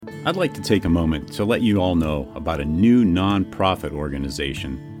I'd like to take a moment to let you all know about a new non-profit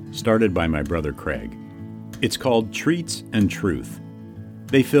organization started by my brother Craig. It's called Treats and Truth.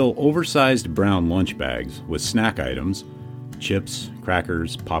 They fill oversized brown lunch bags with snack items, chips,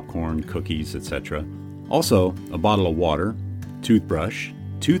 crackers, popcorn, cookies, etc. Also, a bottle of water, toothbrush,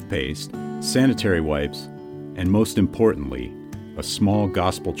 toothpaste, sanitary wipes, and most importantly, a small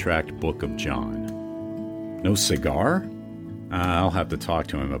gospel tract book of John. No cigar? I'll have to talk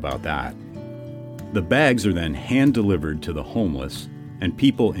to him about that. The bags are then hand-delivered to the homeless and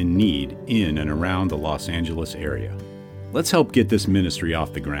people in need in and around the Los Angeles area. Let's help get this ministry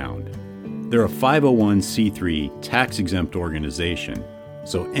off the ground. They're a 501c3 tax-exempt organization,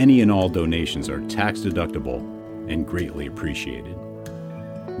 so any and all donations are tax-deductible and greatly appreciated.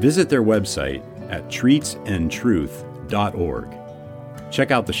 Visit their website at treatsandtruth.org.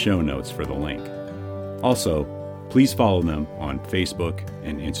 Check out the show notes for the link. Also, please follow them on Facebook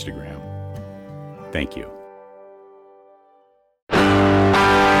and Instagram. Thank you.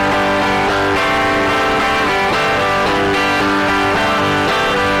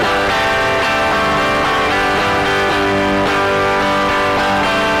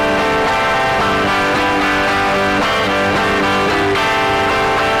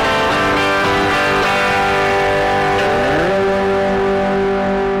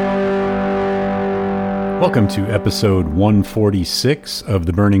 Welcome to episode 146 of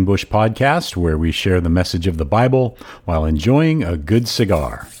the Burning Bush Podcast, where we share the message of the Bible while enjoying a good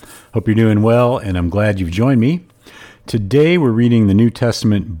cigar. Hope you're doing well, and I'm glad you've joined me. Today we're reading the New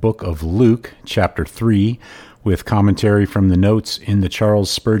Testament book of Luke, chapter 3, with commentary from the notes in the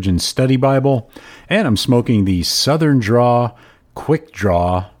Charles Spurgeon Study Bible, and I'm smoking the Southern Draw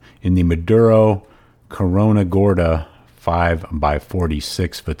QuickDraw in the Maduro Corona Gorda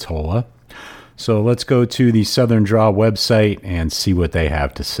 5x46 Vitola. So let's go to the Southern Draw website and see what they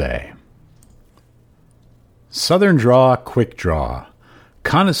have to say. Southern Draw QuickDraw.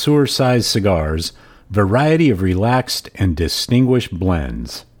 Connoisseur-sized cigars, variety of relaxed and distinguished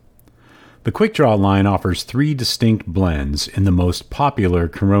blends. The QuickDraw line offers 3 distinct blends in the most popular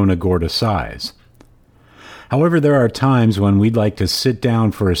Corona Gorda size. However, there are times when we'd like to sit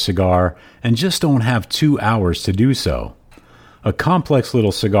down for a cigar and just don't have 2 hours to do so. A complex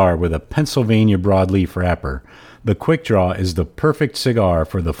little cigar with a Pennsylvania broadleaf wrapper, the QuickDraw is the perfect cigar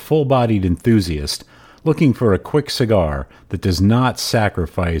for the full-bodied enthusiast looking for a quick cigar that does not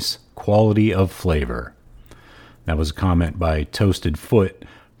sacrifice quality of flavor. That was a comment by Toasted Foot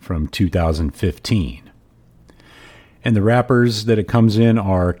from 2015. And the wrappers that it comes in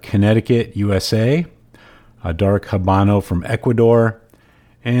are Connecticut, USA, a dark Habano from Ecuador,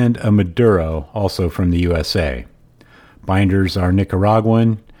 and a Maduro, also from the USA. Binders are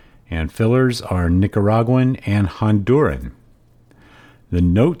Nicaraguan, and fillers are Nicaraguan and Honduran. The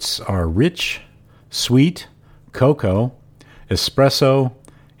notes are rich, sweet, cocoa, espresso,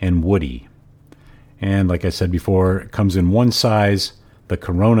 and woody. And like I said before, it comes in one size, the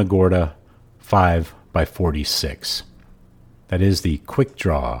Corona Gorda 5x46. That is the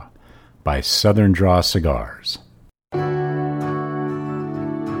QuickDraw by Southern Draw Cigars.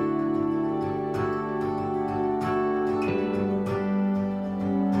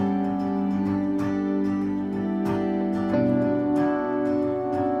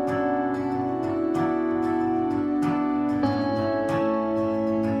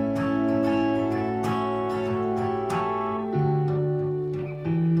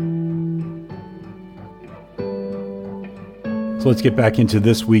 So let's get back into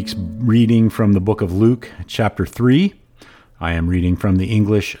this week's reading from the book of Luke, chapter 3. I am reading from the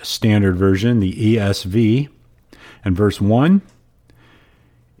English Standard Version, the ESV, and verse 1.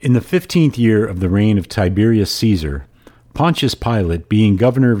 In the 15th year of the reign of Tiberius Caesar, Pontius Pilate being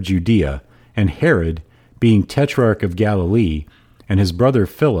governor of Judea, and Herod being tetrarch of Galilee, and his brother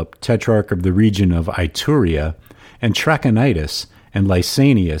Philip tetrarch of the region of Iturea, and Trachonitis and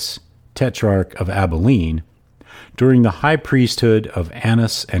Lysanias tetrarch of Abilene, during the high priesthood of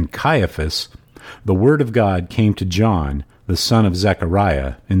Annas and Caiaphas, the word of God came to John, the son of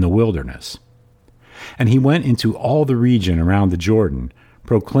Zechariah, in the wilderness. And he went into all the region around the Jordan,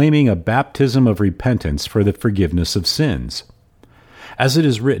 proclaiming a baptism of repentance for the forgiveness of sins. As it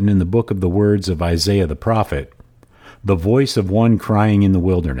is written in the book of the words of Isaiah the prophet, the voice of one crying in the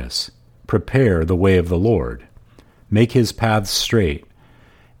wilderness, prepare the way of the Lord. Make his paths straight.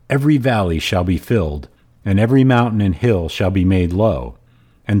 Every valley shall be filled, and every mountain and hill shall be made low,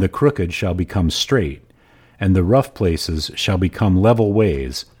 and the crooked shall become straight, and the rough places shall become level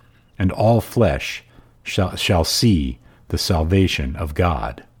ways, and all flesh shall see the salvation of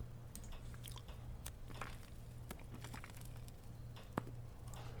God.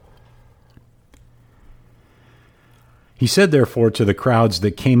 He said therefore to the crowds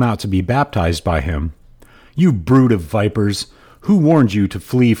that came out to be baptized by him, "You brood of vipers, who warned you to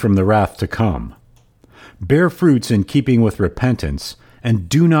flee from the wrath to come? Bear fruits in keeping with repentance, and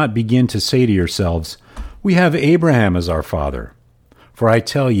do not begin to say to yourselves, 'We have Abraham as our father.' For I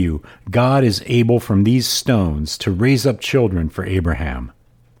tell you, God is able from these stones to raise up children for Abraham.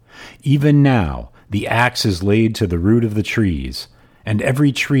 Even now the axe is laid to the root of the trees, and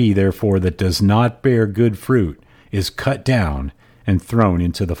every tree therefore that does not bear good fruit is cut down and thrown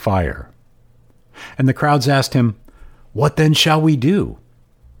into the fire." And the crowds asked him, "What then shall we do?"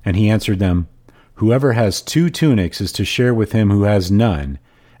 And he answered them, "Whoever has 2 tunics is to share with him who has none,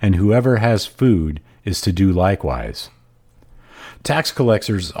 and whoever has food is to do likewise." Tax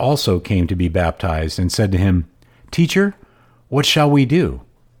collectors also came to be baptized and said to him, "Teacher, what shall we do?"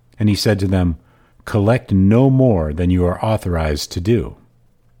 And he said to them, "Collect no more than you are authorized to do."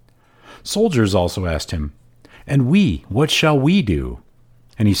 Soldiers also asked him, "And we, what shall we do?"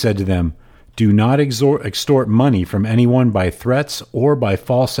 And he said to them, "Do not extort money from anyone by threats or by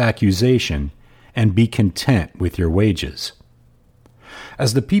false accusation, and be content with your wages."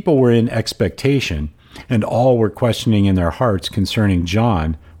 As the people were in expectation, and all were questioning in their hearts concerning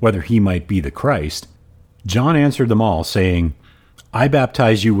John whether he might be the Christ, John answered them all, saying, "I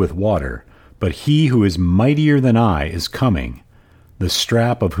baptize you with water, but he who is mightier than I is coming, the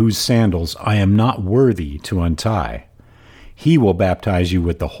strap of whose sandals I am not worthy to untie. He will baptize you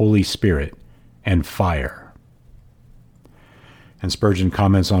with the Holy Spirit and fire." And Spurgeon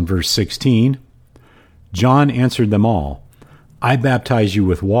comments on verse 16, "John answered them all, 'I baptize you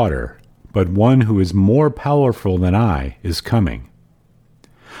with water, but one who is more powerful than I is coming.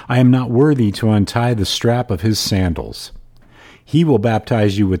 I am not worthy to untie the strap of his sandals. He will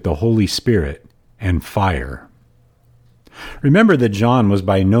baptize you with the Holy Spirit and fire.'" Remember that John was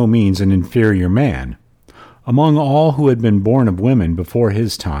by no means an inferior man. Among all who had been born of women before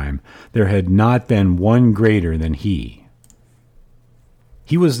his time, there had not been one greater than he.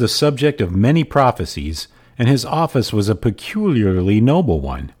 He was the subject of many prophecies, and his office was a peculiarly noble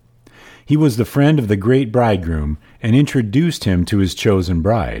one. He was the friend of the great bridegroom, and introduced him to his chosen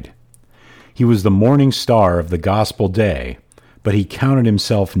bride. He was the morning star of the gospel day, but he counted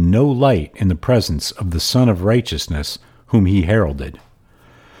himself no light in the presence of the Son of Righteousness, whom he heralded.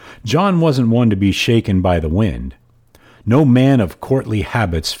 John wasn't one to be shaken by the wind. No man of courtly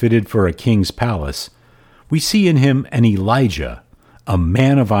habits fitted for a king's palace. We see in him an Elijah, a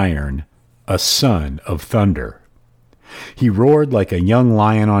man of iron, a son of thunder. He roared like a young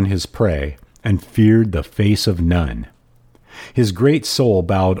lion on his prey, and feared the face of none. His great soul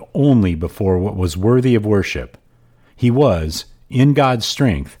bowed only before what was worthy of worship. He was, in God's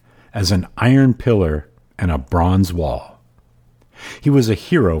strength, as an iron pillar and a bronze wall. He was a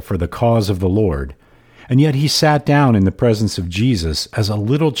hero for the cause of the Lord, and yet he sat down in the presence of Jesus as a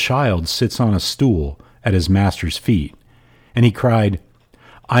little child sits on a stool at his master's feet, and he cried,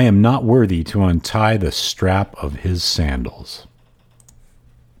 "I am not worthy to untie the strap of his sandals."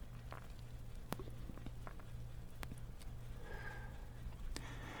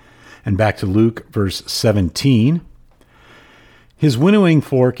 And back to Luke, verse 17. "His winnowing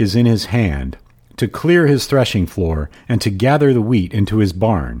fork is in his hand, to clear his threshing floor, and to gather the wheat into his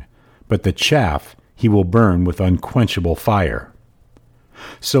barn, but the chaff he will burn with unquenchable fire."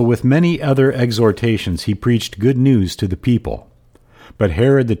 So with many other exhortations he preached good news to the people. But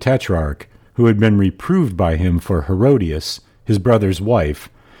Herod the Tetrarch, who had been reproved by him for Herodias, his brother's wife,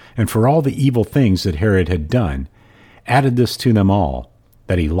 and for all the evil things that Herod had done, added this to them all,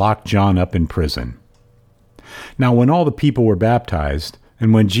 that he locked John up in prison. Now when all the people were baptized,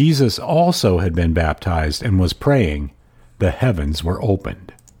 and when Jesus also had been baptized and was praying, the heavens were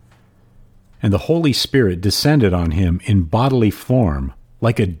opened. And the Holy Spirit descended on him in bodily form,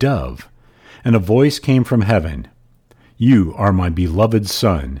 like a dove, and a voice came from heaven, "You are my beloved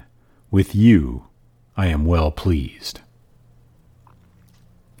Son. With you I am well pleased."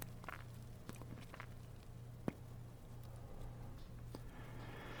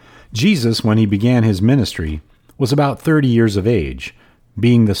 Jesus, when he began his ministry, was about 30 years of age,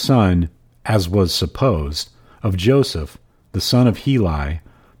 being the son, as was supposed, of Joseph, the son of Heli,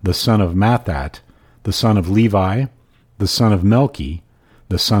 the son of Mathat, the son of Levi, the son of Melchi,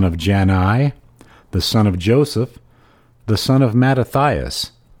 the son of Jannai, the son of Joseph, the son of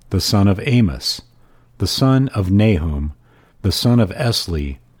Mattathias, the son of Amos, the son of Nahum, the son of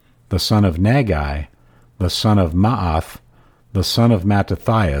Esli, the son of Nagai, the son of Maath, the son of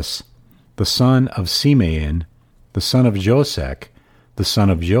Mattathias, the son of Simeon, the son of Josech, the son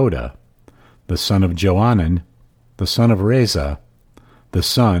of Joda, the son of Joanan, the son of Reza, the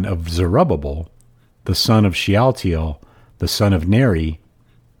son of Zerubbabel, the son of Shealtiel, the son of Neri,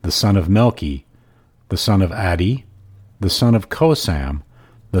 the son of Melchi, the son of Addi, the son of Kosam,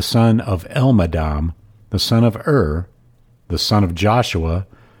 the son of Elmadam, the son of the son of Joshua,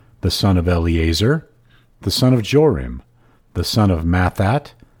 the son of Eleazar, the son of Jorim, the son of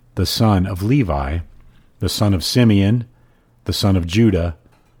Mathat, the son of Levi, the son of Simeon, the son of Judah,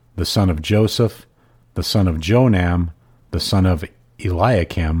 the son of Joseph, the son of Jonam, the son of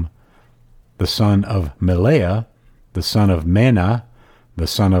Eliakim, the son of Melea, the son of Menah, the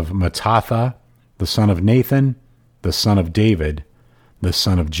son of Mattatha, the son of Nathan, the son of David, the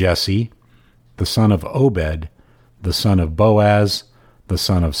son of Jesse, the son of Obed, the son of Boaz, the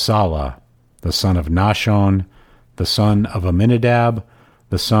son of Salah, the son of Nahshon, the son of Amminadab,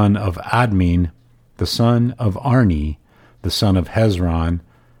 the son of Admin, the son of Arni, the son of Hezron,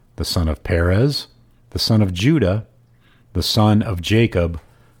 the son of Perez, the son of Judah, the son of Jacob,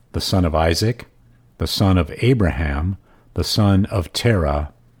 the son of Isaac, the son of Abraham, the son of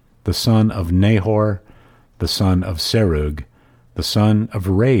Terah, the son of Nahor, the son of Serug, the son of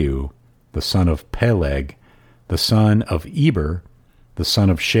Reu, the son of Peleg, the son of Eber, the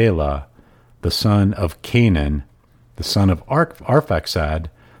son of Shelah, the son of Canaan, the son of Arphaxad,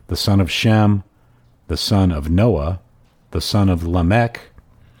 the son of Shem, the son of Noah, the son of Lamech,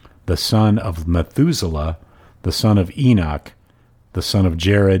 the son of Methuselah, the son of Enoch, the son of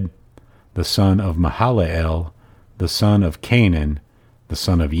Jared, the son of Mahalalel, the son of Canaan, the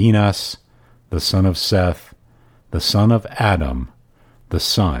son of Enos, the son of Seth, the son of Adam, the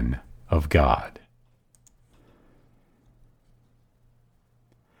Son of God.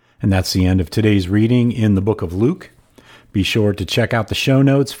 And that's the end of today's reading in the book of Luke. Be sure to check out the show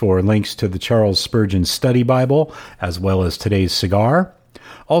notes for links to the Charles Spurgeon Study Bible, as well as today's cigar.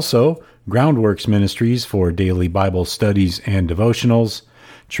 Also, Groundworks Ministries for daily Bible studies and devotionals,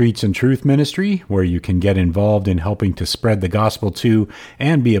 Treats and Truth Ministry, where you can get involved in helping to spread the gospel to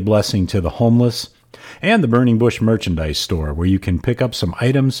and be a blessing to the homeless, and the Burning Bush Merchandise Store, where you can pick up some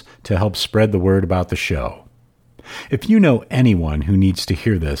items to help spread the word about the show. If you know anyone who needs to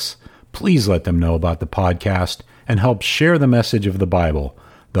hear this, please let them know about the podcast and help share the message of the Bible,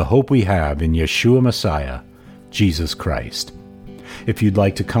 the hope we have in Yeshua Messiah, Jesus Christ. If you'd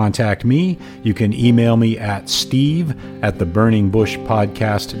like to contact me, you can email me at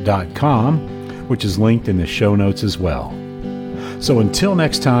steve@theburningbushpodcast.com, which is linked in the show notes as well. So until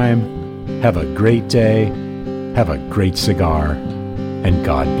next time, have a great day, have a great cigar, and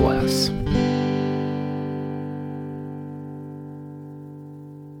God bless.